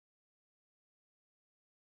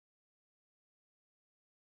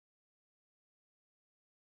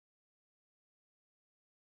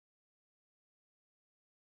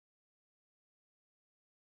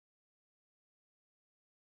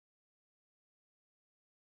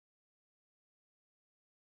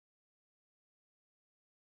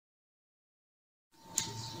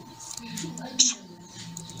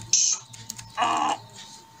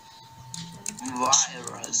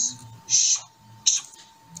virus.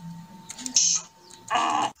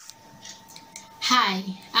 Hi,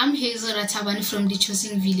 I'm Hazel Rathabane from the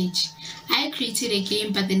Chosen Village. I created a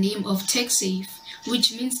game by the name of TechSafe,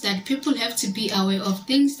 which means that people have to be aware of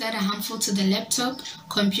things that are harmful to the laptop,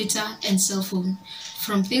 computer, and cell phone,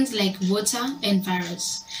 from things like water and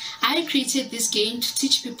virus. I created this game to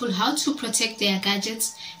teach people how to protect their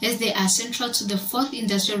gadgets, as they are central to the 4th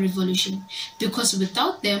Industrial Revolution, because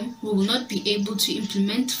without them, we will not be able to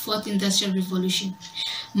implement 4th Industrial Revolution.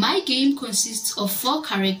 My game consists of 4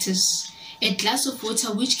 characters. A glass of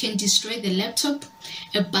water which can destroy the laptop,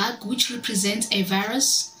 a bug which represents a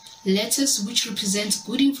virus, letters which represent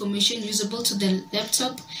good information usable to the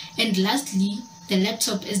laptop, and lastly, the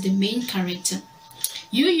laptop as the main character.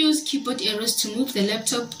 You use keyboard arrows to move the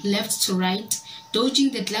laptop left to right,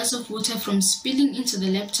 dodging the glass of water from spilling into the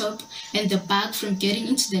laptop and the bug from getting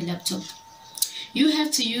into the laptop. You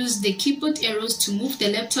have to use the keyboard arrows to move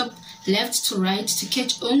the laptop left to right to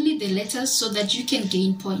catch only the letters so that you can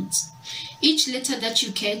gain points. Each letter that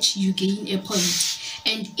you catch, you gain a point.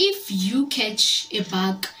 And if you catch a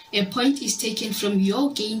bug, a point is taken from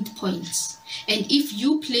your gained points. And if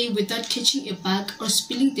you play without catching a bug or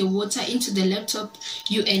spilling the water into the laptop,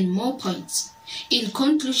 you earn more points. In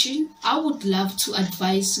conclusion, I would love to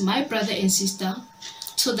advise my brother and sister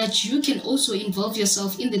so that you can also involve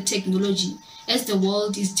yourself in the technology as the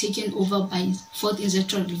world is taken over by 4th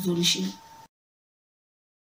Industrial Revolution.